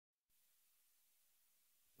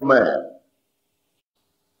man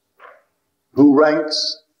who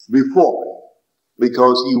ranks before me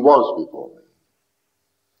because he was before me.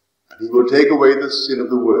 And he will take away the sin of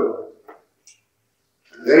the world.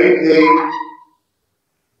 And then came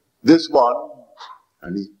this one,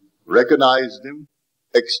 and he recognized him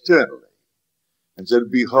externally and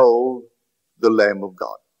said, "Behold, the Lamb of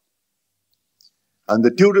God." And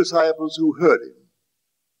the two disciples who heard him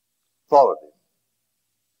followed him.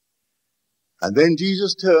 And then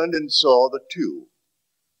Jesus turned and saw the two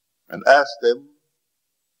and asked them,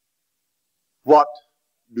 "What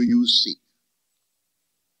do you seek?"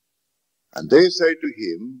 And they said to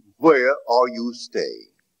him, "Where are you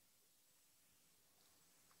staying?"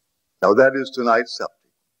 Now that is tonight's subject.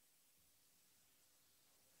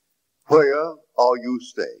 Where are you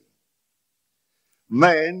staying?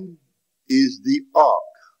 Man is the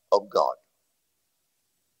ark of God.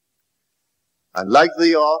 And like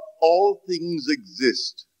the ark, all things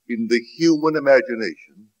exist in the human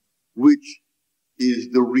imagination, which is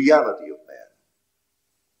the reality of man.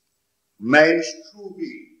 Man's true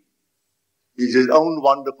being is his own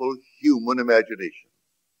wonderful human imagination.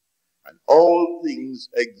 And all things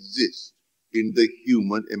exist in the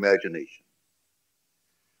human imagination.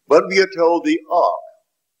 But we are told the ark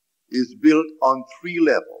is built on 3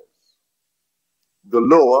 levels: the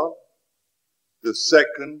lower, the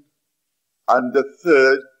second, and the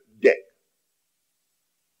third deck.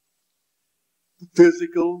 The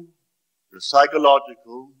physical, the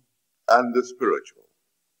psychological, and the spiritual.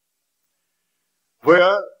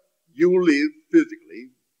 Where you live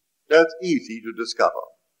physically, that's easy to discover.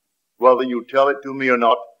 Whether you tell it to me or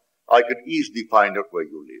not, I could easily find out where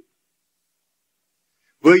you live.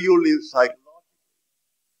 Where you live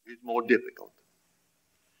psychologically is more difficult.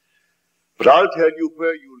 But I'll tell you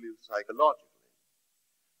where you live psychologically.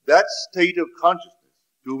 That state of consciousness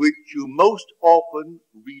to which you most often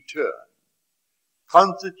return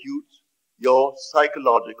constitutes your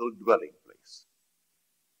psychological dwelling place.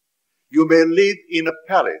 You may live in a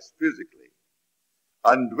palace physically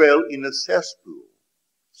and dwell in a cesspool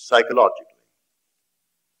psychologically.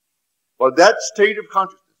 For that state of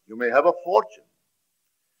consciousness, you may have a fortune,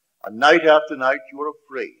 and night after night you are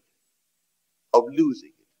afraid of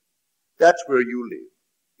losing it. That's where you live,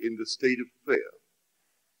 in the state of fear.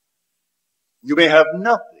 You may have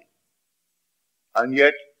nothing, and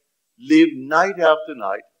yet live night after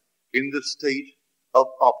night in the state of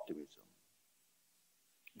optimism.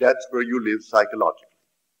 That's where you live psychologically.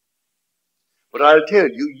 But I'll tell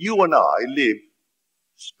you, you and I live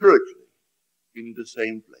spiritually in the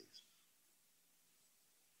same place.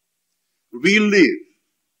 We live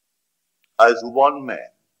as one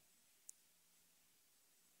man,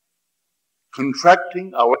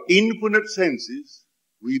 contracting our infinite senses,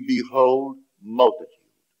 we behold multitude.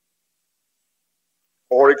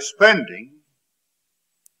 Or expanding,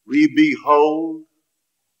 we behold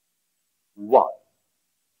one.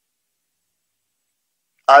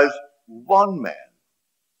 As one man,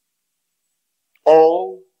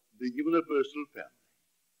 all the universal family.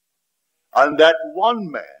 And that one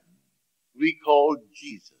man we call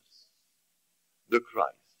Jesus, the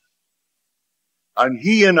Christ. And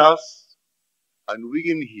he in us, and we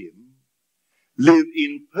in him, live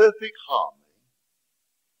in perfect harmony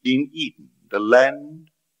in Eden, the land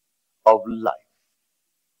of life.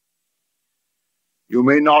 You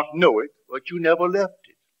may not know it, but you never left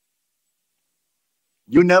it.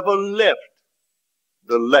 You never left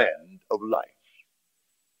the land of life.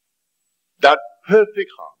 That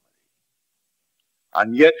perfect harmony.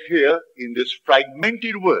 And yet here, in this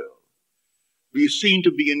fragmented world, we seem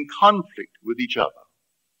to be in conflict with each other.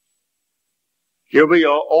 Here we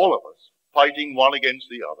are, all of us, fighting one against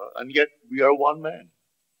the other, and yet we are one man.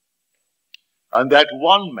 And that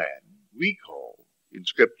one man we call, in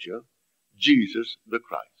Scripture, Jesus the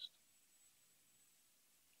Christ.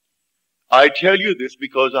 I tell you this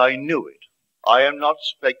because I knew it. I am not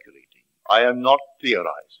speculating. I am not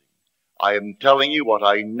theorizing. I am telling you what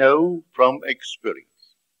I know from experience.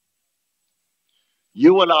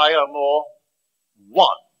 You and I are more one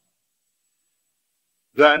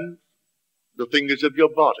than the fingers of your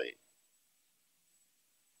body.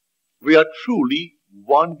 We are truly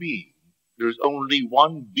one being. There is only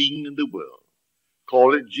one being in the world.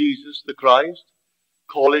 Call it Jesus the Christ.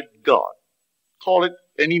 Call it God. Call it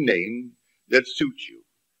any name that suits you.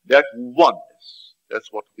 That oneness, that's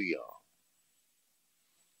what we are.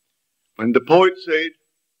 When the poet said,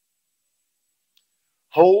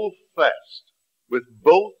 hold fast with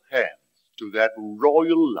both hands to that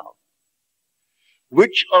royal love,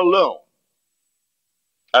 which alone,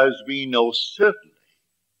 as we know certainly,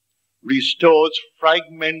 restores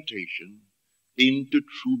fragmentation into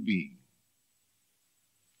true being.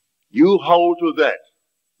 You hold to that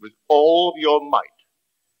with all of your might,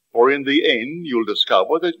 for in the end you'll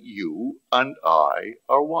discover that you and I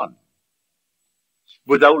are one.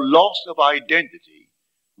 Without loss of identity,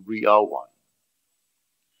 we are one.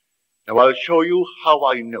 Now I'll show you how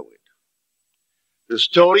I know it. The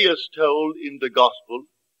story as told in the gospel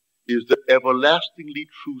is the everlastingly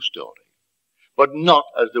true story, but not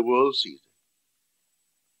as the world sees it.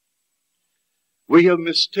 We have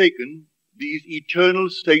mistaken these eternal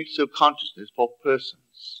states of consciousness for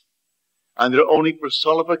persons, and they're only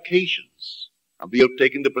personifications, and we have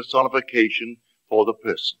taken the personification for the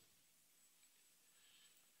person.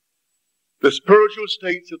 The spiritual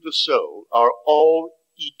states of the soul are all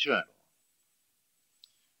eternal,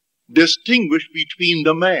 distinguished between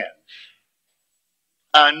the man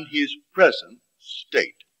and his present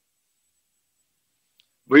state.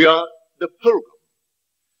 We are the pilgrim,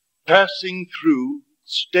 passing through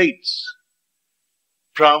states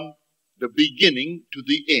from the beginning to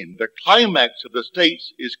the end. The climax of the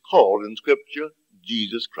states is called in Scripture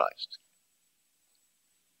Jesus Christ.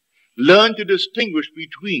 Learn to distinguish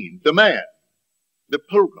between the man, the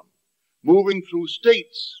pilgrim, moving through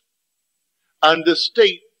states, and the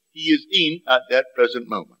state he is in at that present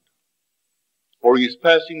moment. For he is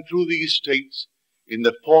passing through these states in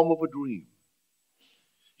the form of a dream.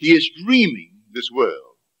 He is dreaming this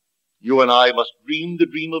world. You and I must dream the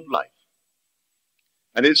dream of life.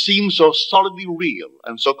 And it seems so solidly real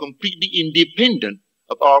and so completely independent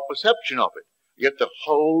of our perception of it. Yet the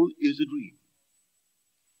whole is a dream.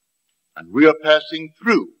 And we are passing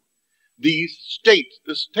through these states.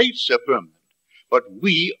 The states are permanent, but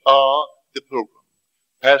we are the pilgrim,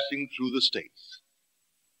 passing through the states.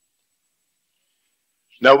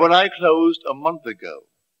 Now, when I closed a month ago,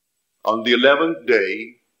 on the 11th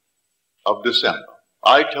day of December,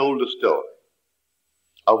 I told a story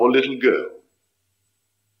of a little girl.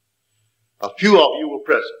 A few of you were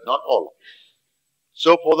present, not all of you.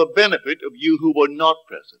 So for the benefit of you who were not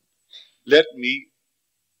present, let me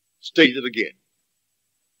state it again.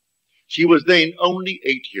 She was then only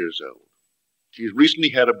 8 years old. She's recently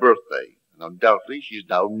had a birthday, and undoubtedly she's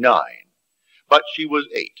now 9. But she was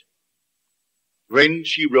 8 when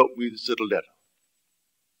she wrote me this little letter.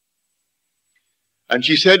 And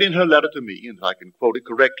she said in her letter to me, and I can quote it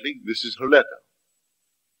correctly, this is her letter.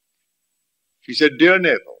 She said, "Dear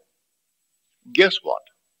Neville, guess what?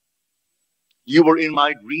 You were in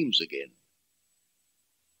my dreams again.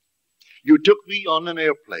 You took me on an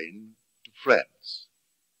airplane to France.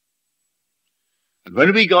 And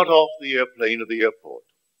when we got off the airplane at the airport,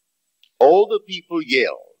 all the people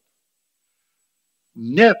yelled,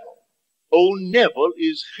 'Neville, oh, Neville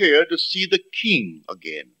is here to see the king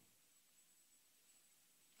again.'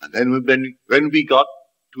 And then when we got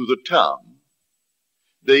to the town,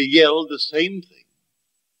 they yelled the same thing.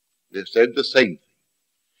 They said the same thing.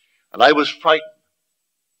 And I was frightened.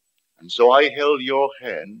 And so I held your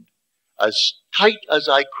hand as tight as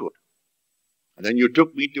I could. And then you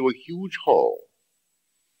took me to a huge hall.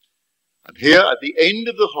 And here at the end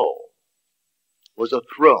of the hall was a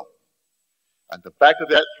throne. And the back of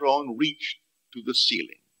that throne reached to the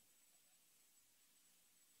ceiling.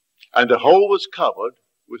 And the whole was covered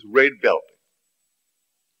with red velvet.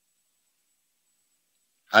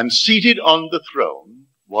 And seated on the throne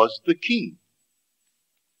was the king.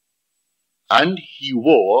 And he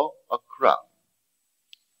wore a crown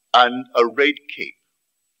and a red cape.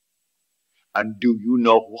 And do you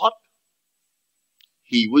know what?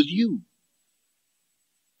 He was you.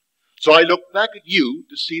 So I looked back at you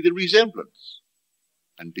to see the resemblance.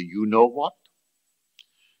 And do you know what?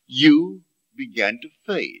 You began to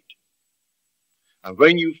fade. And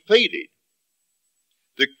when you faded,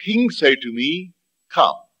 the king said to me,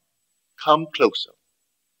 come closer.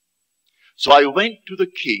 So I went to the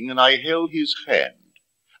king and I held his hand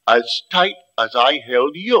as tight as I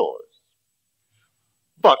held yours.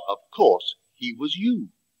 But of course, he was you.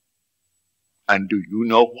 And do you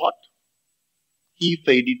know what? He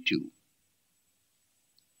faded too.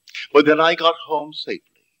 But then I got home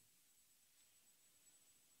safely.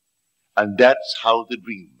 And that's how the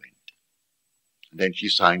dream went. And then she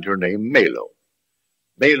signed her name Malo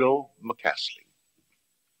McCasley.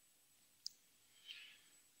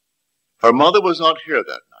 Her mother was not here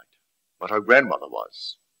that night, but her grandmother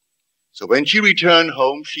was. So when she returned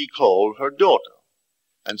home, she called her daughter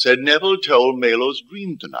and said, "Neville told Malo's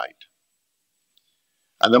dream tonight."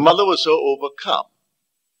 And the mother was so overcome.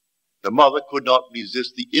 The mother could not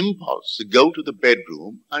resist the impulse to go to the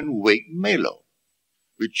bedroom and wake Malo,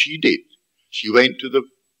 which she did. She went to the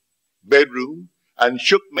bedroom and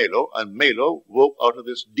shook Malo, and Malo woke out of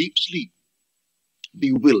this deep sleep.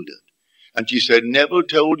 bewildered. And she said, Neville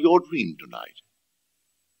told your dream tonight.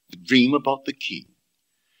 The dream about the king.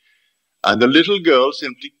 And the little girl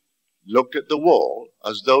simply looked at the wall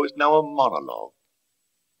as though it's now a monologue.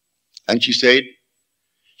 And she said,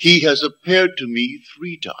 he has appeared to me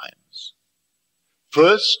 3 times.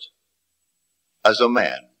 First, as a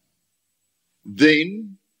man.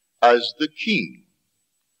 Then, as the king.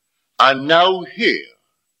 And now here,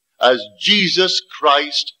 as Jesus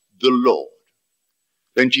Christ the Lord.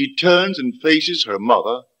 Then she turns and faces her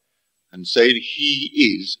mother and said,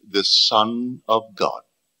 he is the Son of God.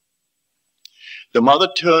 The mother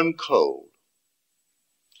turned cold,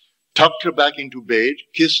 tucked her back into bed,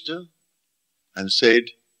 kissed her, and said,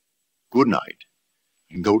 good night,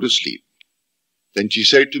 and go to sleep. Then she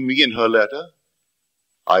said to me in her letter,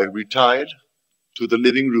 I retired to the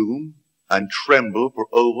living room and trembled for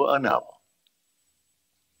over an hour.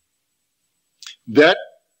 That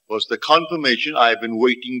was the confirmation I have been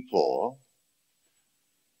waiting for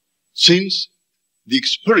since the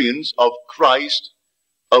experience of Christ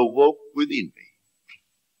awoke within me.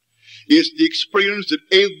 It's the experience that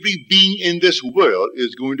every being in this world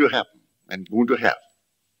is going to happen and going to have.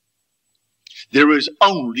 There is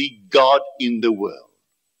only God in the world.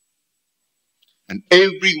 And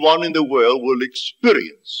everyone in the world will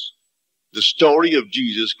experience the story of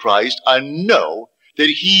Jesus Christ and know that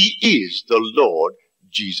he is the Lord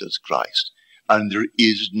Jesus Christ, and there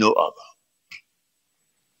is no other.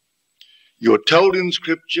 You're told in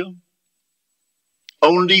Scripture,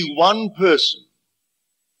 only one person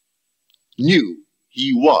knew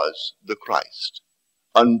he was the Christ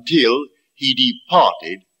until he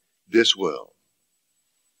departed this world.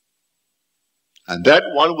 And that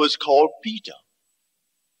one was called Peter.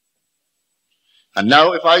 And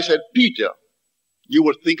now if I said Peter, you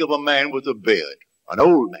would think of a man with a beard, an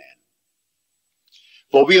old man.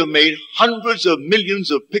 For we have made hundreds of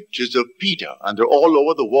millions of pictures of Peter, and they're all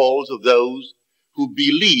over the walls of those who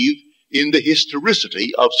believe in the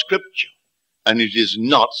historicity of Scripture. And it is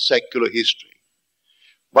not secular history.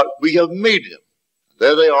 But we have made them.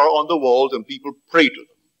 There they are on the walls, and people pray to them.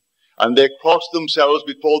 And they cross themselves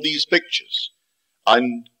before these pictures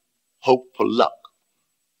and hope for luck.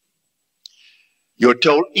 You're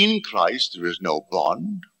told in Christ there is no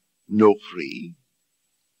bond, no free.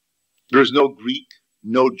 There is no Greek,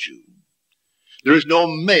 no Jew. There is no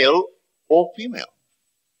male or female.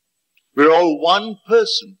 We're all one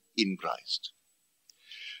person in Christ.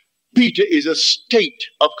 Peter is a state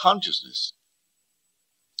of consciousness.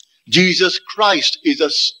 Jesus Christ is a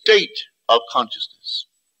state of consciousness.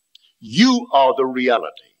 You are the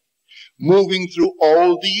reality, moving through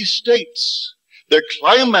all these states. The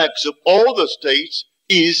climax of all the states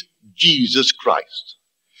is Jesus Christ.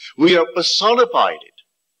 We have personified it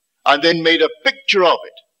and then made a picture of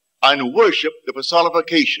it and worship the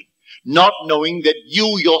personification, not knowing that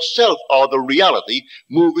you yourself are the reality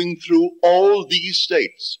moving through all these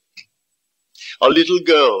states. A little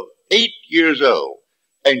girl, 8 years old,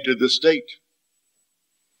 entered the state.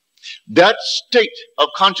 That state of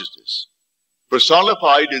consciousness,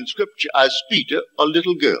 personified in Scripture as Peter, a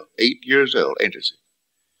little girl, 8 years old, enters it.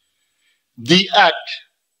 The act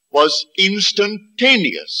was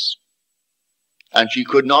instantaneous, and she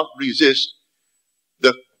could not resist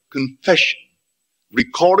the confession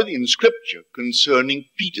recorded in Scripture concerning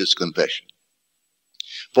Peter's confession.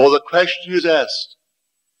 For the question is asked,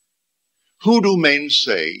 who do men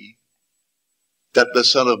say that the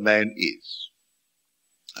Son of Man is?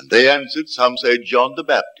 And they answered, some say John the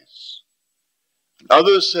Baptist, and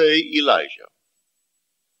others say Elijah,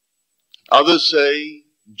 others say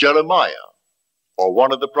Jeremiah, or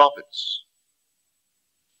one of the prophets.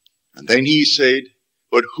 And then he said,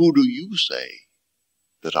 but who do you say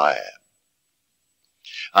that I am?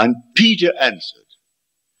 And Peter answered,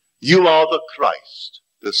 you are the Christ,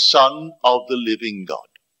 the Son of the living God.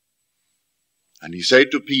 And he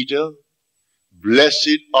said to Peter,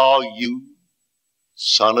 blessed are you,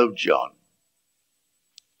 son of John,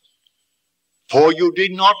 for you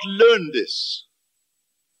did not learn this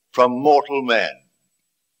from mortal man.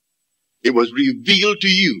 It was revealed to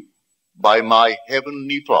you by my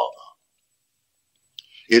heavenly Father.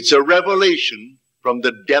 It's a revelation from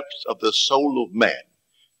the depths of the soul of man,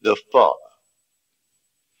 the Father.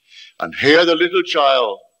 And here the little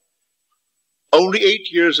child, only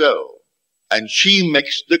 8 years old, and she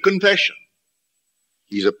makes the confession.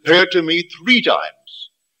 He's appeared to me 3 times.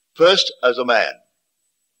 First as a man,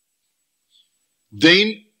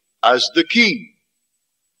 then as the King,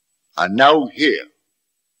 and now here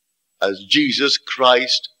as Jesus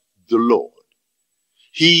Christ the Lord.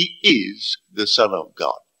 He is the Son of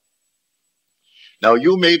God. Now,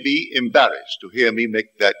 you may be embarrassed to hear me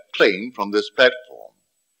make that claim from this platform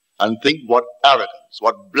and think what arrogance,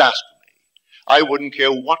 what blasphemy. I wouldn't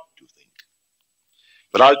care what to think.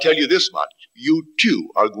 But I'll tell you this much. You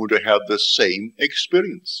too are going to have the same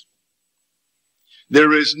experience.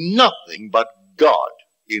 There is nothing but God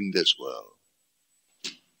in this world.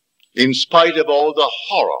 In spite of all the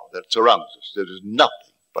horror that surrounds us, there is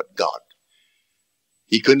nothing but God.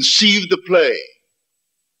 He conceived the play,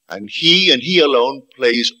 and he alone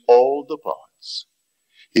plays all the parts.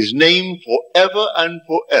 His name forever and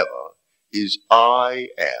forever is I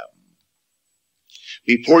am.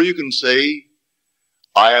 Before you can say,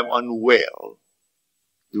 I am unwell,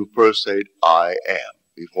 you first said, I am,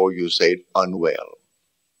 before you said unwell.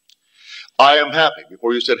 I am happy,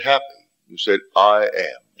 before you said happy, you said I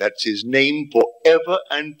am. That's his name forever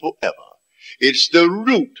and forever. It's the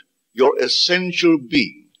root, your essential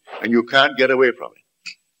being, and you can't get away from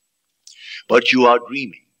it. But you are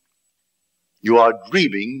dreaming. You are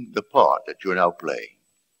dreaming the part that you're now playing.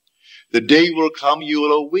 The day will come you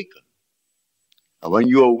will awaken. And when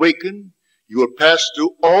you awaken, you will pass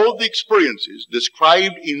through all the experiences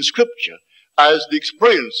described in Scripture as the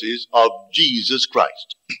experiences of Jesus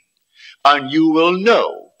Christ. And you will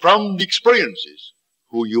know from the experiences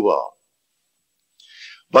who you are.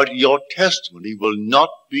 But your testimony will not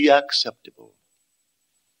be acceptable.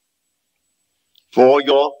 For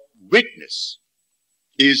your witness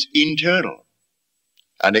is internal,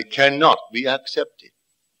 and it cannot be accepted.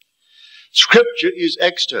 Scripture is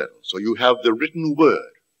external, so you have the written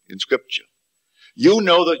word in Scripture. You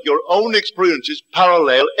know that your own experiences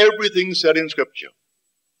parallel everything said in Scripture.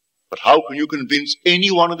 But how can you convince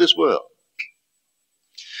anyone in this world?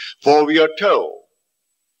 For we are told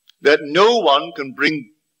that no one can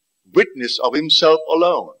bring witness of himself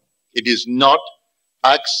alone. It is not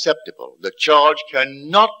acceptable. The charge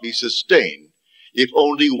cannot be sustained if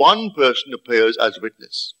only one person appears as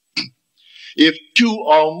witness. If two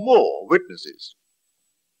or more witnesses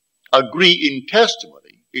agree in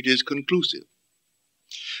testimony, it is conclusive.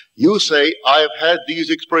 You say, I have had these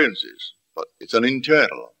experiences, but it's an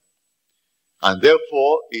internal, and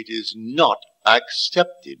therefore it is not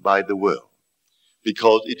accepted by the world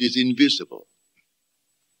because it is invisible.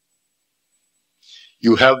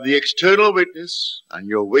 You have the external witness, and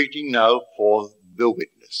you're waiting now for the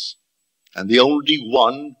witness. And the only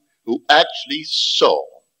one who actually saw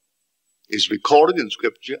is recorded in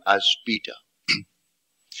Scripture as Peter.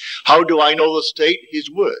 How do I know the state? His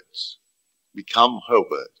words become her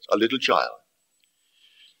words, a little child.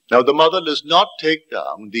 Now, the mother does not take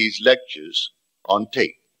down these lectures on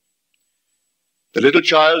tape. The little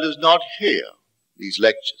child does not hear these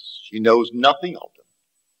lectures. She knows nothing of them.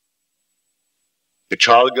 The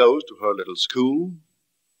child goes to her little school.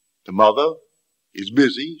 The mother is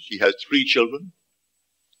busy. She has 3 children.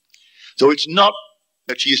 So it's not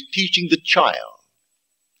that she is teaching the child.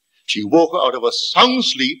 She woke her out of a sound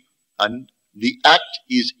sleep, and the act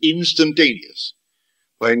is instantaneous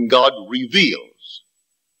when God reveals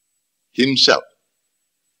himself.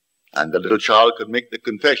 And the little child could make the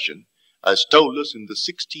confession as told us in the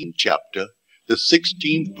 16th chapter, the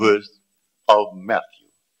 16th verse of Matthew.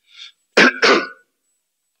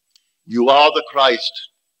 You are the Christ,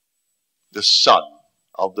 the Son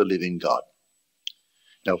of the living God.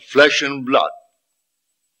 Now, flesh and blood,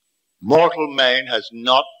 mortal man has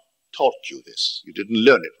not taught you this. You didn't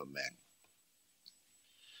learn it from man.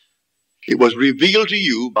 It was revealed to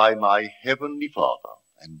you by my heavenly Father,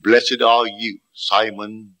 and blessed are you,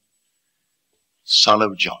 Simon, son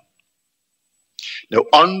of John. Now,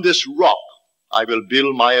 on this rock I will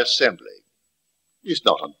build my assembly. It's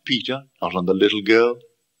not on Peter, not on the little girl.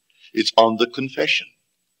 It's on the confession.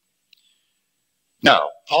 Now,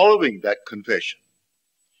 following that confession,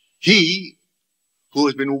 he who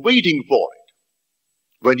has been waiting for it,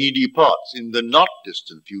 when he departs in the not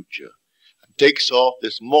distant future and takes off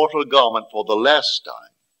this mortal garment for the last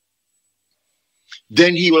time,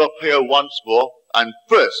 then he will appear once more, and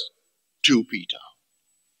first to Peter,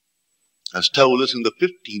 as told us in the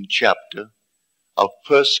 15th chapter of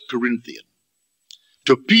 1 Corinthians.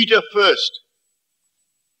 To Peter first,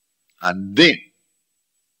 and then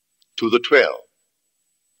to the 12.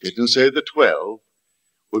 It didn't say the 12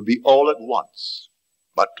 would be all at once,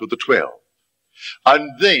 but to the 12.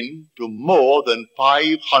 And then to more than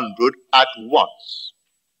 500 at once.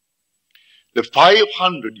 The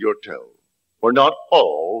 500, you're told, were not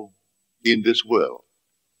all in this world.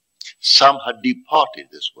 Some had departed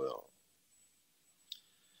this world.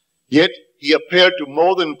 Yet he appeared to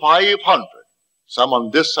more than 500, some on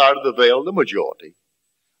this side of the veil, the majority,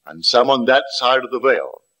 and some on that side of the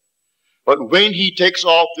veil. But when he takes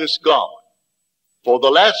off this garment, for the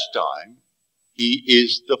last time, he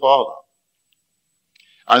is the Father.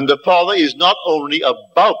 And the Father is not only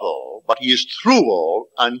above all, but he is through all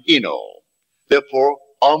and in all. Therefore,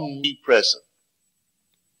 omnipresent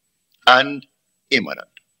and immanent.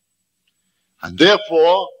 And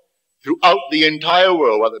therefore, throughout the entire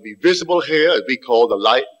world, whether it be visible here, as we call the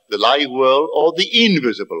live world, or the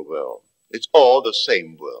invisible world, it's all the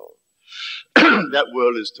same world. That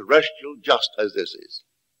world is terrestrial, just as this is.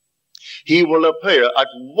 He will appear at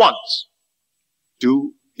once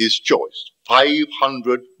to his choice,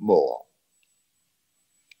 500 more.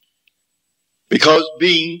 Because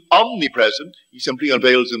being omnipresent, he simply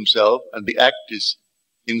unveils himself and the act is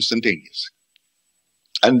instantaneous.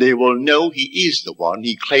 And they will know he is the one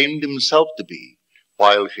he claimed himself to be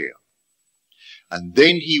while here. And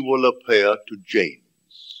then he will appear to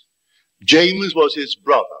James. James was his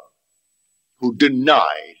brother who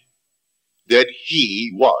denied that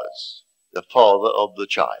he was the father of the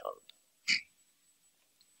child.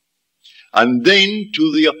 And then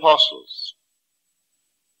to the apostles.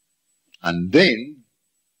 And then,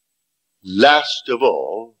 last of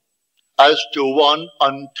all, as to one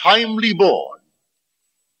untimely born,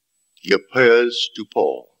 he appears to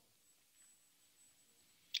Paul.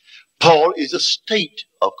 Paul is a state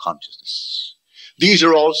of consciousness. These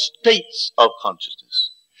are all states of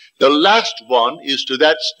consciousness. The last one is to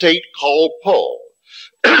that state called Paul.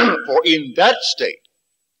 For in that state,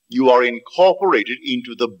 you are incorporated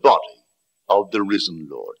into the body of the risen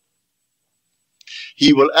Lord.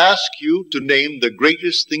 He will ask you to name the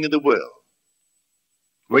greatest thing in the world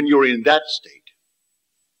when you're in that state.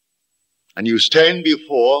 And you stand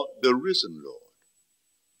before the risen Lord.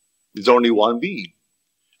 There's only one being.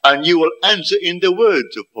 And you will answer in the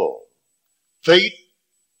words of Paul. Faith,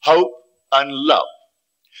 hope, and love.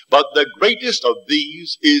 But the greatest of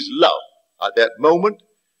these is love. At that moment,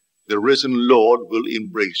 the risen Lord will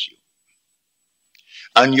embrace you.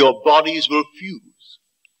 And your bodies will fuse.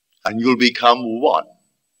 And you'll become one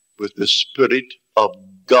with the Spirit of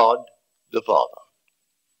God the Father.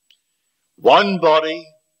 One body,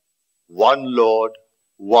 one Lord,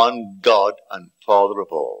 one God and Father of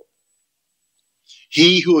all.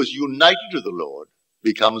 He who is united to the Lord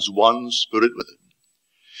becomes one spirit with him.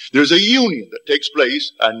 There's a union that takes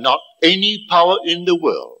place, and not any power in the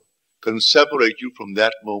world can separate you from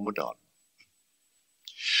that moment on.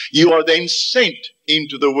 You are then sent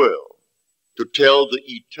into the world to tell the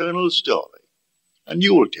eternal story. And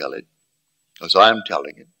you will tell it, as I am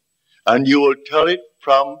telling it. And you will tell it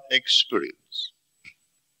from experience.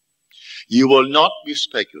 You will not be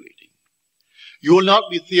speculating. You will not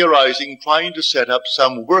be theorizing, trying to set up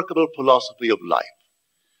some workable philosophy of life,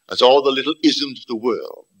 as all the little isms of the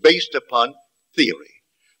world, based upon theory,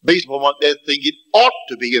 based upon what they think it ought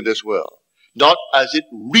to be in this world, not as it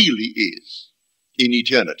really is in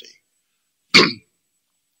eternity.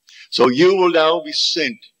 So you will now be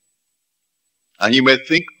sent, and you may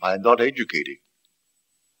think, I am not educated.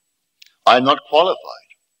 I am not qualified.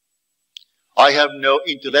 I have no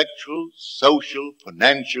intellectual, social,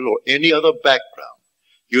 financial, or any other background.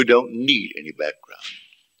 You don't need any background.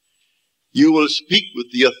 You will speak with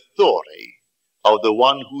the authority of the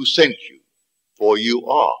one who sent you, for you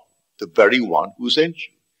are the very one who sent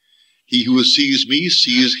you. He who sees me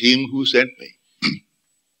sees him who sent me.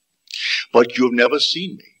 But you have never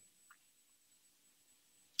seen me.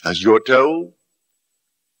 As you're told,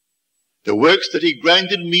 the works that he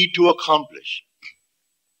granted me to accomplish,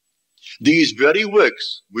 these very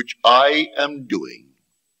works which I am doing,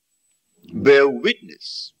 bear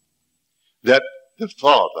witness that the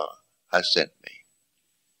Father has sent me.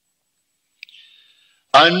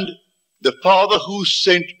 And the Father who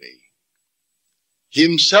sent me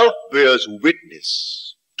himself bears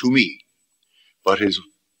witness to me, but his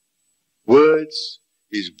words,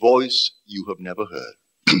 his voice you have never heard.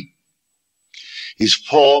 His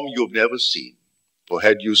form you have never seen. For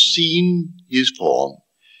had you seen his form,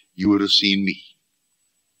 you would have seen me.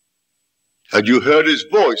 Had you heard his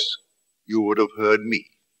voice, you would have heard me.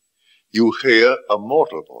 You hear a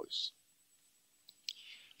mortal voice.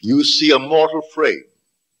 You see a mortal frame,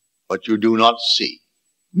 but you do not see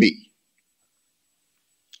me.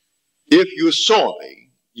 If you saw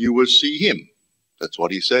me, you will see him. That's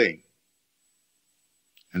what he's saying.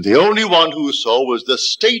 And the only one who saw was the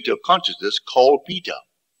state of consciousness called Peter.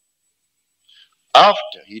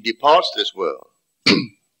 After he departs this world,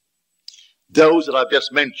 those that I've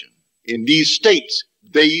just mentioned, in these states,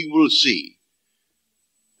 they will see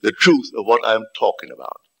the truth of what I'm talking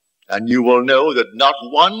about. And you will know that not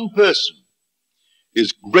one person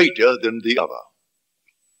is greater than the other.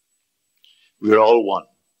 We are all one.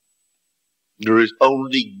 There is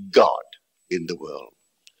only God in the world.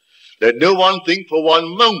 Let no one think for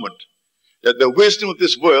one moment that the wisdom of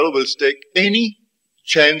this world will stake any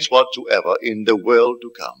chance whatsoever in the world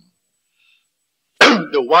to come.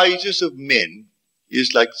 The wisest of men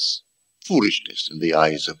is like foolishness in the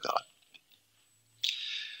eyes of God.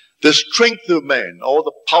 The strength of man or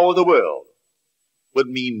the power of the world would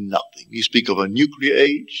mean nothing. We speak of a nuclear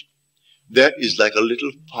age. That is like a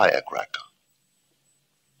little firecracker.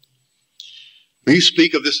 We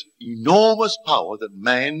speak of this enormous power that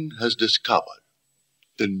man has discovered,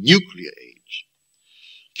 the nuclear age.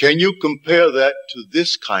 Can you compare that to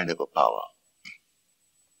this kind of a power?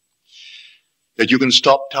 That you can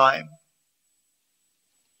stop time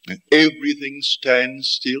and everything stands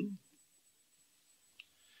still?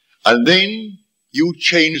 And then you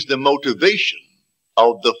change the motivation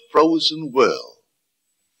of the frozen world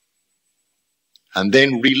and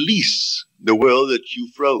then release the world that you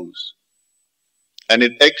froze. And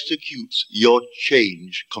it executes your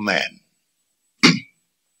change command.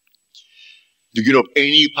 Do you know of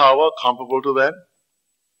any power comparable to that?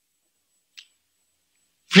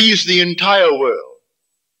 Freeze the entire world,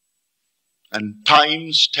 and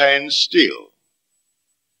time stands still,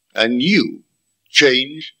 and you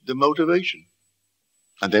change the motivation,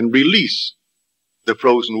 and then release the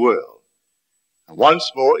frozen world. And once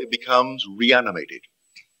more it becomes reanimated,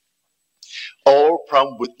 all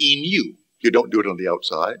from within you. You don't do it on the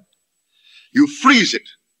outside. You freeze it,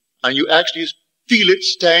 and you actually feel it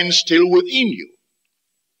stand still within you.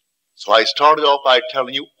 So I started off by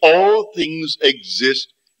telling you all things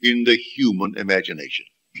exist in the human imagination.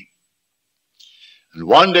 And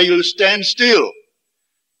one day you'll stand still,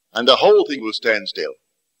 and the whole thing will stand still.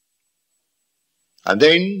 And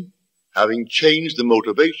then, having changed the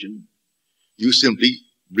motivation, you simply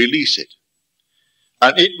release it.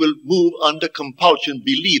 And it will move under compulsion,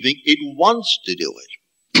 believing it wants to do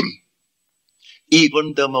it.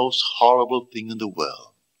 Even the most horrible thing in the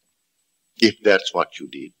world, if that's what you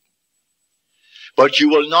did. But you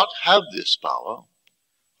will not have this power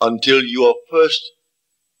until you are first,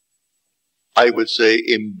 I would say,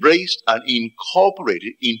 embraced and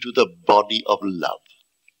incorporated into the body of love.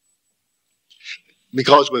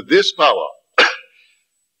 Because with this power,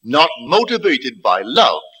 not motivated by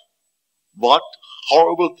love, what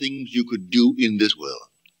horrible things you could do in this world.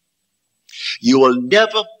 You will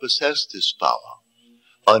never possess this power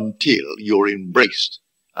until you're embraced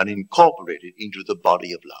and incorporated into the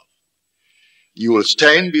body of love. You will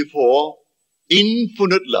stand before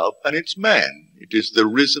infinite love, and it's man. It is the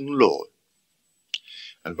risen Lord.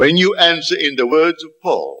 And when you answer in the words of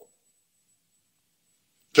Paul,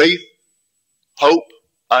 faith, hope,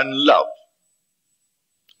 and love,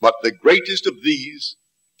 but the greatest of these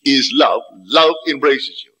is love. Love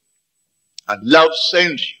embraces you. And love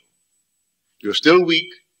sends you. You're still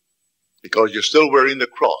weak because you're still wearing the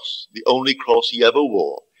cross. The only cross he ever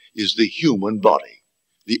wore is the human body.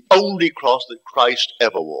 The only cross that Christ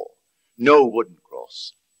ever wore. No wooden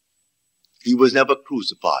cross. He was never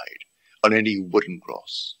crucified on any wooden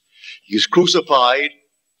cross. He was crucified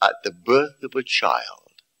at the birth of a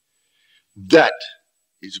child. That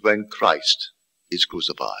is when Christ is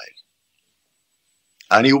crucified.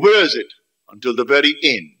 And he wears it until the very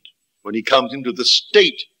end, when he comes into the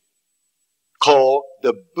state called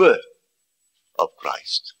the birth of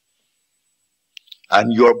Christ.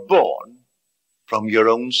 And you're born from your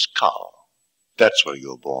own skull. That's where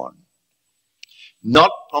you're born.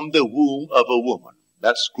 Not from the womb of a woman.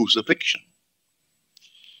 That's crucifixion.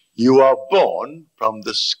 You are born from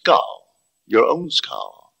the skull, your own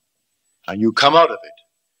skull. And you come out of it.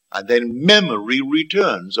 And then memory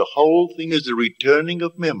returns. The whole thing is the returning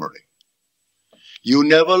of memory. You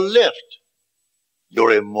never left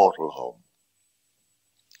your immortal home,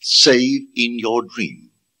 save in your dream.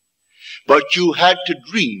 But you had to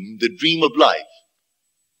dream the dream of life.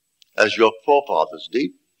 As your forefathers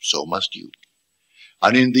did, so must you.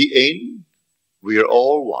 And in the end, we are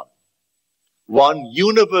all one. One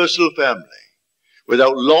universal family.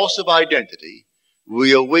 Without loss of identity,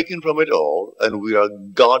 we awaken from it all, and we are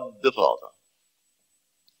God the Father.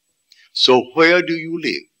 So where do you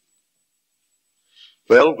live?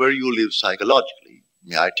 Well, where you live psychologically,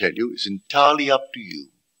 may I tell you, is entirely up to you.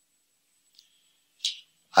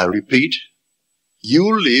 I repeat,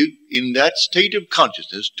 you live in that state of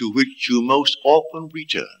consciousness to which you most often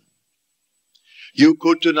return. You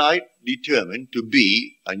could tonight determine to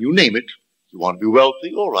be, and you name it, you want to be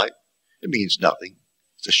wealthy, all right, it means nothing.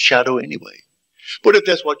 It's a shadow anyway. But if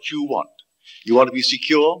that's what you want to be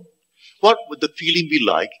secure, what would the feeling be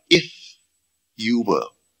like if you were?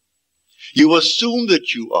 You assume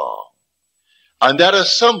that you are, and that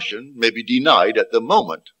assumption may be denied at the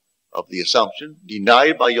moment of the assumption,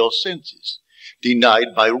 denied by your senses,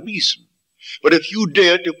 denied by reason. But if you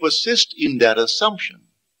dare to persist in that assumption,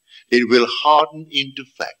 it will harden into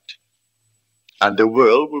fact. And the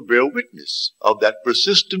world will bear witness of that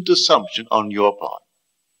persistent assumption on your part.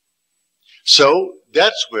 So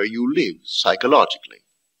that's where you live psychologically.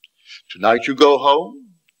 Tonight you go home,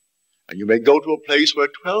 and you may go to a place where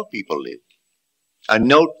 12 people live. And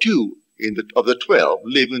no two of the 12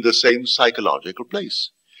 live in the same psychological place.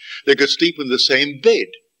 They could sleep in the same bed.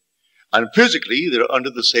 And physically, they're under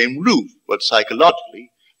the same roof. But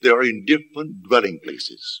psychologically, they are in different dwelling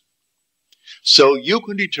places. So you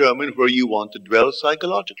can determine where you want to dwell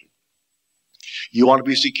psychologically. You want to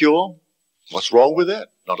be secure? What's wrong with that?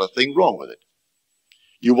 Not a thing wrong with it.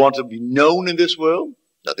 You want to be known in this world?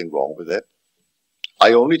 Nothing wrong with that.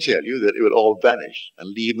 I only tell you that it will all vanish and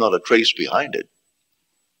leave not a trace behind it.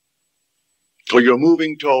 So you're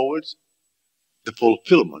moving towards the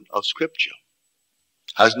fulfillment of Scripture.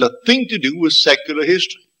 Has nothing to do with secular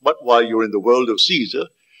history. But while you're in the world of Caesar,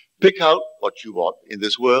 pick out what you want in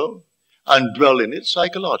this world and dwell in it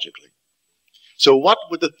psychologically. So what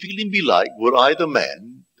would the feeling be like were I the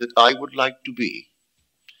man that I would like to be?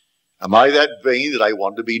 Am I that vain that I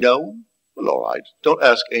want to be known? Well, all right, don't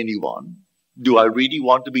ask anyone. Do I really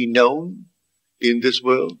want to be known in this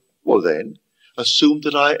world? Well then, assume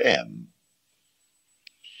that I am.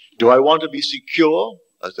 Do I want to be secure,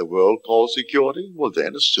 as the world calls security? Well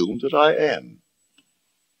then, assume that I am.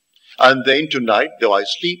 And then tonight, though I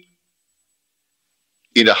sleep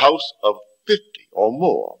in a house of 50 or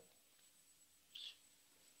more,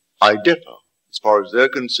 I differ. As far as they're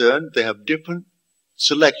concerned, they have different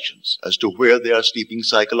selections as to where they are sleeping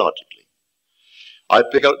psychologically. I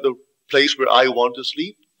pick out the place where I want to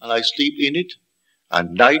sleep, and I sleep in it,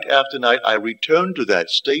 and night after night I return to that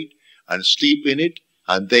state and sleep in it,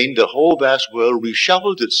 and then the whole vast world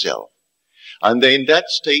reshuffles itself. And then that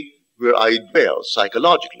state where I dwell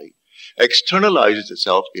psychologically externalizes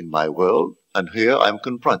itself in my world, and here I'm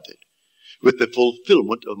confronted with the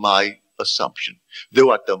fulfillment of my assumption.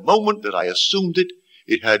 Though at the moment that I assumed it,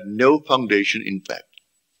 it had no foundation in fact.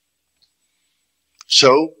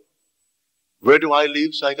 So, where do I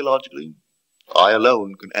live psychologically? I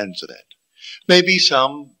alone can answer that. Maybe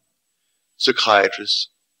some psychiatrists,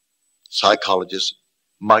 psychologists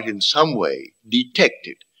might in some way detect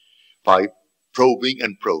it by probing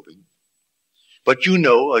and probing. But you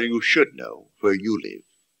know, or you should know, where you live.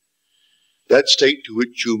 That state to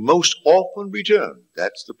which you most often return,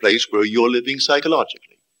 that's the place where you're living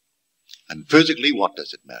psychologically. And physically, what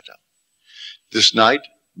does it matter? This night,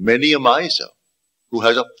 many a miser who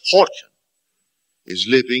has a fortune is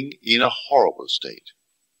living in a horrible state.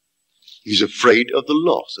 He's afraid of the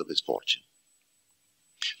loss of his fortune.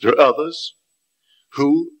 There are others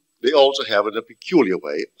who, they also have in a peculiar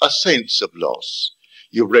way, a sense of loss.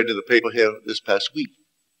 You've read in the paper here this past week.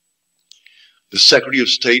 The Secretary of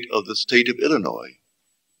State of the state of Illinois.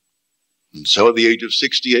 And so at the age of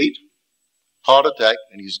 68, heart attack,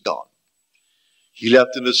 and he's gone. He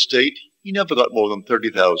left an estate. He never got more than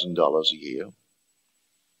 $30,000 a year,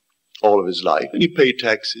 all of his life, and he paid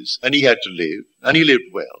taxes, and he had to live, and he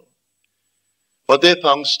lived well. But they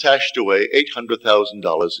found stashed away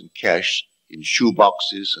 $800,000 in cash, in shoe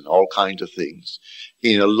boxes and all kinds of things,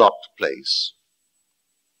 in a locked place.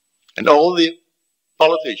 And all the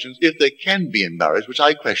politicians, if they can be embarrassed, which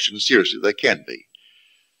I question seriously, they can be.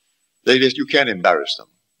 You can't embarrass them.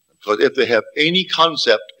 Because if they have any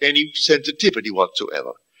concept, any sensitivity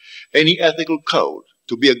whatsoever, any ethical code,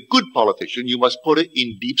 to be a good politician, you must put it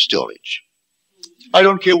in deep storage. I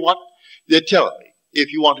don't care what they're telling me.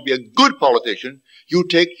 If you want to be a good politician, you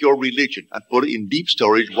take your religion and put it in deep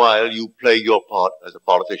storage while you play your part as a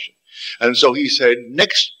politician. And so he said,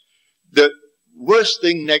 the worst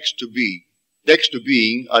thing next to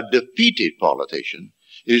being a defeated politician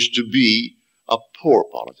is to be a poor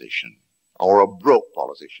politician or a broke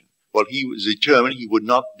politician. Well, he was determined he would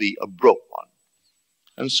not be a broke one.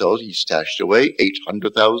 And so he stashed away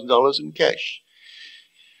 $800,000 in cash.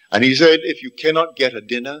 And he said, if you cannot get a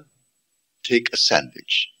dinner, take a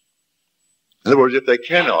sandwich. In other words, if they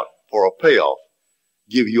cannot, for a payoff,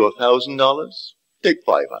 give you $1,000, take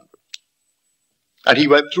 $500. And he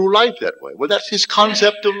went through life that way. Well, that's his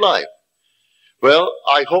concept of life. Well,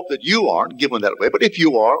 I hope that you aren't given that way. But if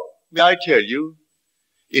you are, may I tell you,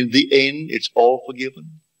 in the end, it's all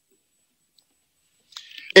forgiven.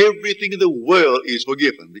 Everything in the world is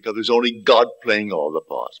forgiven because there's only God playing all the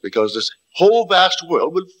parts. Because this whole vast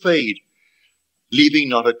world will fade, leaving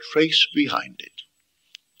not a trace behind it.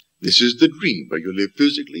 This is the dream, where you live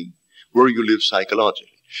physically, where you live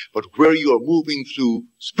psychologically. But where you are moving through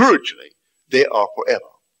spiritually, they are forever.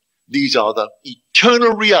 These are the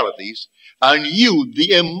eternal realities, and you,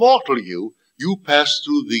 the immortal you pass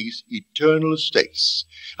through these eternal states,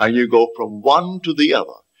 and you go from one to the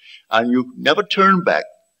other, and you never turn back.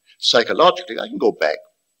 Psychologically, I can go back.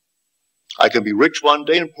 I can be rich one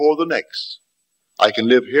day and poor the next. I can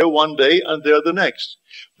live here one day and there the next.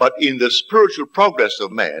 But in the spiritual progress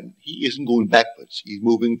of man, he isn't going backwards. He's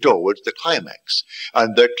moving towards the climax.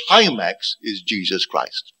 And the climax is Jesus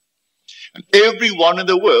Christ. And everyone in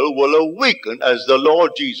the world will awaken as the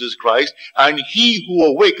Lord Jesus Christ, and he who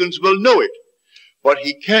awakens will know it. But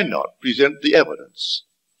he cannot present the evidence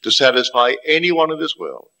to satisfy anyone in this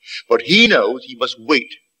world. But he knows he must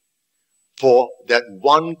wait for that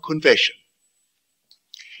one confession.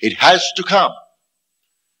 It has to come.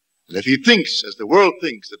 And if he thinks, as the world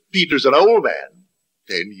thinks, that Peter's an old man,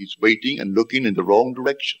 then he's waiting and looking in the wrong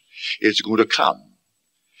direction. It's going to come.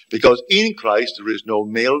 Because in Christ there is no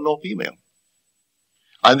male nor female.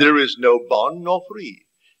 And there is no bond nor free.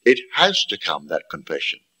 It has to come, that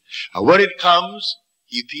confession. And when it comes,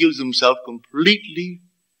 he feels himself completely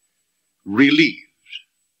relieved.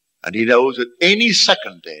 And he knows that any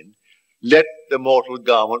second then, let the mortal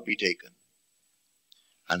garment be taken.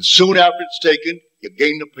 And soon after it's taken, he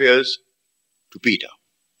again appears to Peter.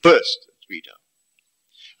 First, it's Peter.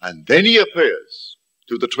 And then he appears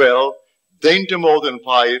to the 12, then to more than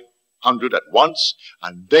 500 at once,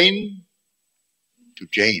 and then to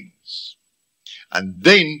James, and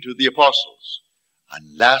then to the apostles.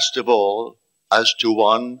 And last of all, as to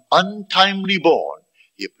one untimely born,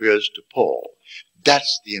 he appears to Paul.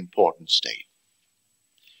 That's the important state.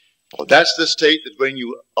 For that's the state that when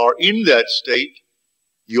you are in that state,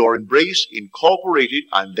 you are embraced, incorporated,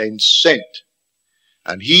 and then sent.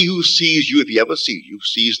 And he who sees you, if he ever sees you,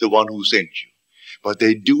 sees the one who sent you. But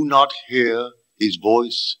they do not hear his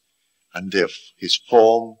voice, and his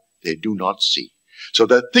form they do not see. So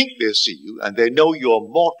they think they see you, and they know your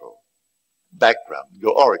mortal background,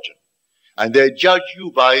 your origin. And they judge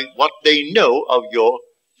you by what they know of your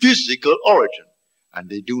physical origin. And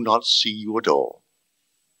they do not see you at all.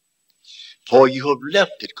 For you have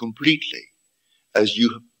left it completely as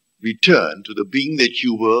you return to the being that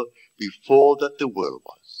you were before that the world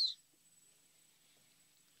was.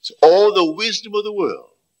 So all the wisdom of the world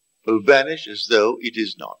will vanish as though it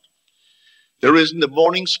is not. There isn't the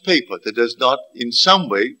morning's paper that does not in some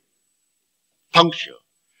way puncture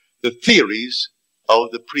the theories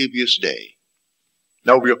of the previous day.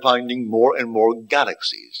 Now we are finding more and more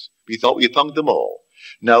galaxies. We thought we found them all.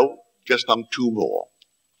 Now just found 2 more,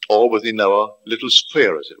 all within our little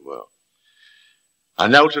sphere, as it were.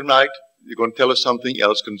 And now tonight, you're going to tell us something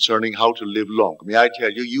else concerning how to live long. May I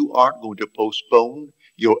tell you, you aren't going to postpone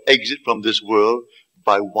your exit from this world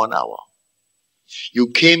by 1 hour. You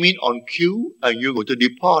came in on cue, and you're going to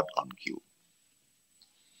depart on cue.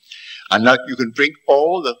 And now you can drink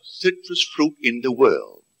all the citrus fruit in the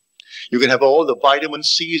world. You can have all the vitamin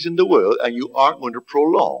C's in the world, and you aren't going to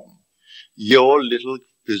prolong your little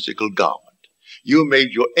physical garment. You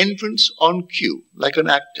made your entrance on cue, like an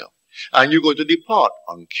actor, and you're going to depart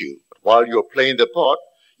on cue. But while you're playing the part,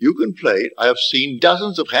 you can play it. I have seen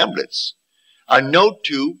dozens of Hamlets, and no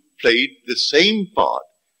 2 played the same part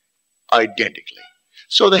identically.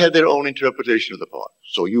 So they had their own interpretation of the part.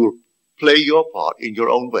 So you will play your part in your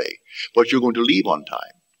own way, but you're going to leave on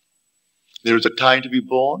time. There is a time to be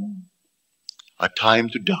born, a time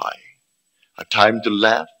to die, a time to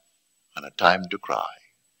laugh, and a time to cry.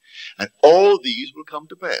 And all these will come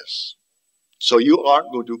to pass. So you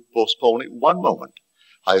aren't going to postpone it 1 moment.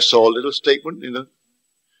 I saw a little statement in the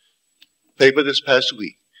paper this past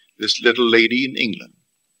week. This little lady in England,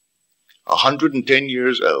 110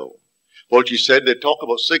 years old. Well, she said, they talk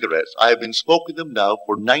about cigarettes. I have been smoking them now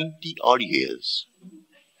for 90-odd years.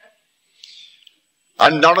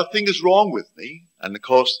 And not a thing is wrong with me. And of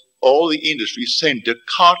course, all the industry sent her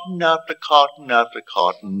carton after carton after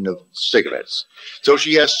carton of cigarettes. So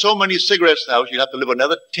she has so many cigarettes now, she'll have to live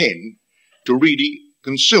another 10 to really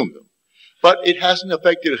consume them. But it hasn't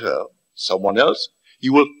affected her. Someone else,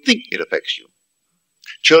 you will think it affects you.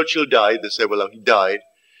 Churchill died. They said, well, he died.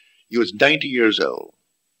 He was 90 years old.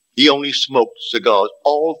 He only smoked cigars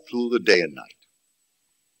all through the day and night.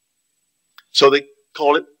 So they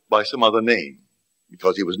call it by some other name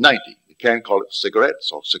because he was 90. You can't call it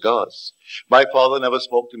cigarettes or cigars. My father never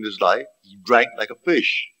smoked in his life. He drank like a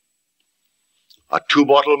fish. A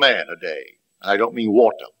 2-bottle man a day. I don't mean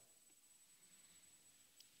water.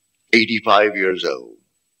 85 years old.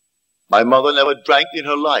 My mother never drank in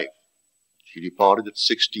her life. She departed at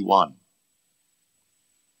 61.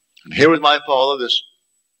 And here is my father, this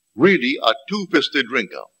really a 2-fisted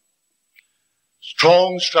drinker.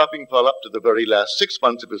 Strong, strapping fellow up to the very last 6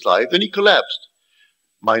 months of his life. Then he collapsed.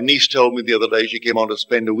 My niece told me the other day, she came on to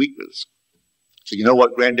spend a week with us. So you know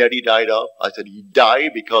what Granddaddy died of? I said, he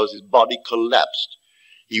died because his body collapsed.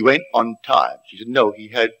 He went on time. She said, no, he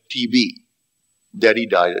had TB. Daddy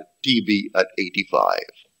died of TB at 85.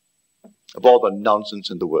 Of all the nonsense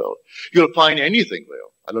in the world. You'll find anything there.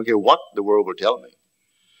 I don't care what the world will tell me.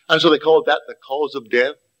 And so they called that the cause of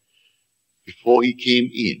death. Before he came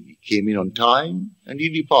in on time, and he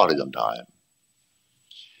departed on time.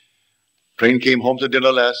 Train came home to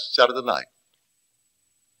dinner last Saturday night.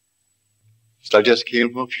 So I just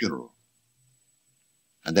came from a funeral.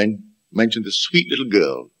 And then mentioned the sweet little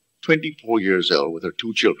girl, 24 years old, with her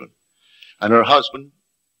 2 children. And her husband,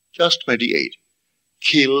 just 28,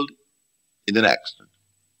 killed in an accident.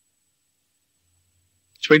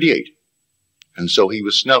 28. And so he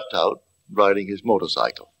was snuffed out riding his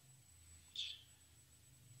motorcycle.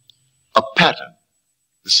 A pattern.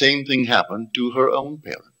 The same thing happened to her own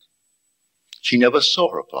parent. She never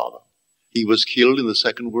saw her father. He was killed in the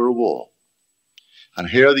Second World War. And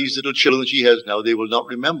here are these little children she has now. They will not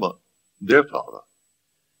remember their father.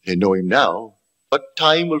 They know him now, but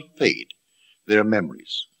time will fade their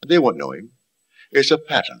memories. They won't know him. It's a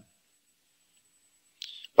pattern.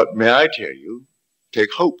 But may I tell you,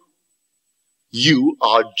 take hope. You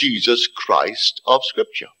are Jesus Christ of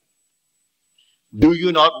Scripture. Do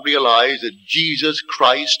you not realize that Jesus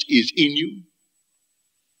Christ is in you?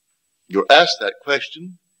 You're asked that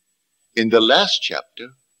question in the last chapter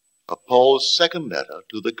of Paul's second letter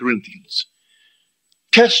to the Corinthians.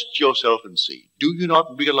 Test yourself and see. Do you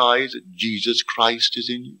not realize that Jesus Christ is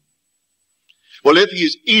in you? Well, if he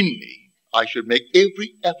is in me, I should make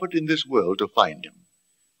every effort in this world to find him.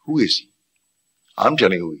 Who is he? I'm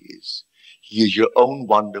telling you who he is. He is your own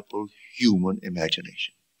wonderful human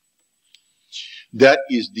imagination. That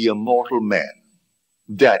is the immortal man.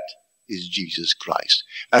 That is Jesus Christ.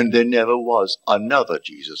 And there never was another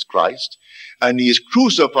Jesus Christ. And he is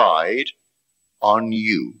crucified on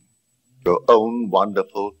you, your own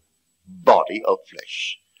wonderful body of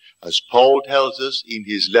flesh. As Paul tells us in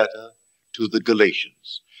his letter to the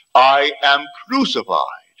Galatians, I am crucified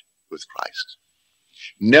with Christ.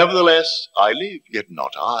 Nevertheless, I live, yet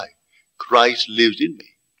not I. Christ lives in me.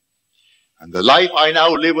 And the life I now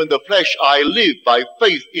live in the flesh, I live by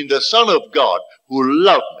faith in the Son of God who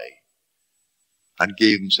loved me and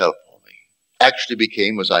gave himself for me. Actually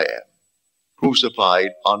became as I am, crucified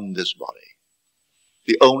on this body.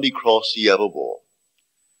 The only cross he ever wore.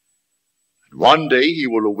 And one day he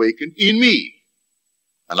will awaken in me,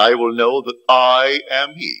 and I will know that I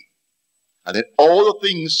am he. And then all the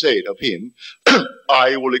things said of him,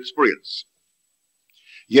 I will experience.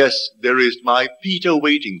 Yes, there is my Peter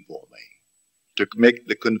waiting for me to make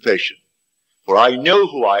the confession. For I know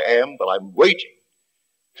who I am, but I'm waiting.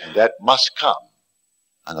 And that must come.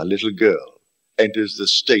 And a little girl enters the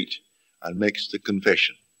state and makes the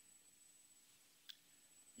confession.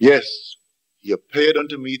 Yes, he appeared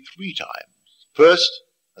unto me 3 times. First,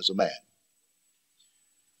 as a man.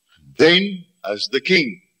 And then, as the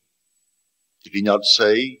king. Did he not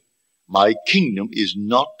say, my kingdom is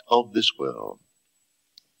not of this world?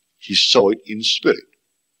 He saw it in spirit.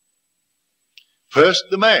 First,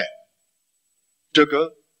 the man took her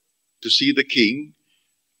to see the king,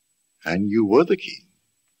 and you were the king.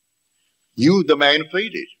 You, the man,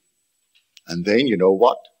 faded. And then, you know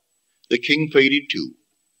what? The king faded too.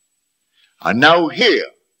 And now here,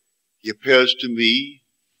 he appears to me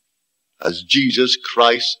as Jesus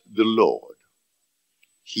Christ the Lord.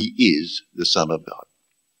 He is the Son of God.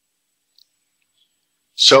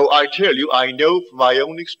 So I tell you, I know from my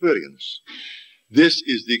own experience, this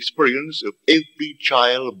is the experience of every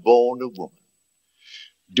child born of woman.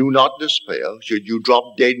 Do not despair. Should you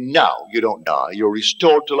drop dead now, you don't die. You're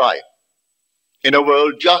restored to life. In a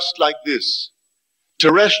world just like this,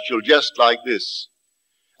 terrestrial just like this.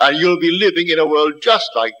 And you'll be living in a world just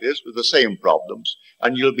like this with the same problems.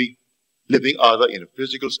 And you'll be living either in a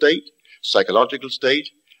physical state, psychological state,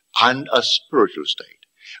 and a spiritual state.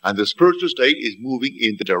 And the spiritual state is moving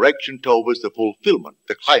in the direction towards the fulfillment,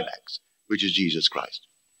 the climax, which is Jesus Christ.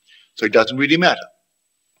 So it doesn't really matter.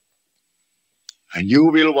 And you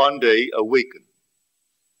will one day awaken.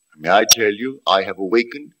 May I tell you, I have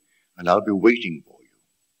awakened, and I'll be waiting for you.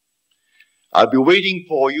 I'll be waiting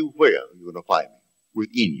for you where you're going to find me.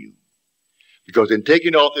 Within you. Because in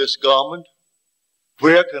taking off this garment,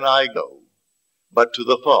 where can I go but to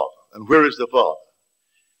the Father? And where is the Father?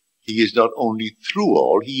 He is not only through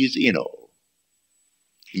all, he is in all.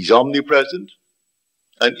 He's omnipresent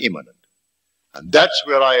and immanent. And that's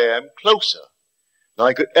where I am, closer than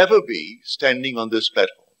I could ever be standing on this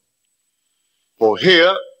platform. For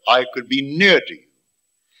here I could be near to you,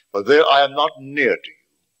 but there I am not near to you.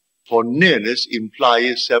 For nearness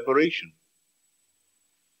implies separation.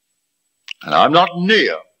 And I'm not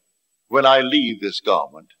near when I leave this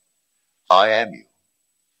garment. I am you.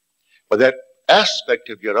 But that aspect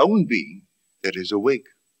of your own being that is awake.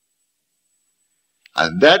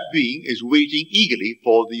 And that being is waiting eagerly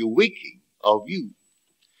for the awaking of you.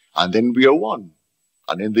 And then we are one.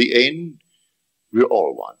 And in the end, we're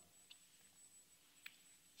all one.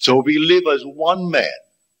 So we live as one man.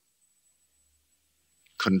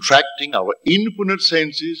 Contracting our infinite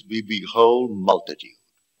senses, we behold multitude.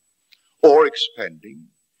 Or expanding,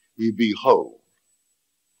 we behold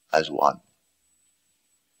as one.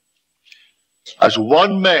 As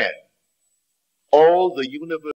one man, all the universe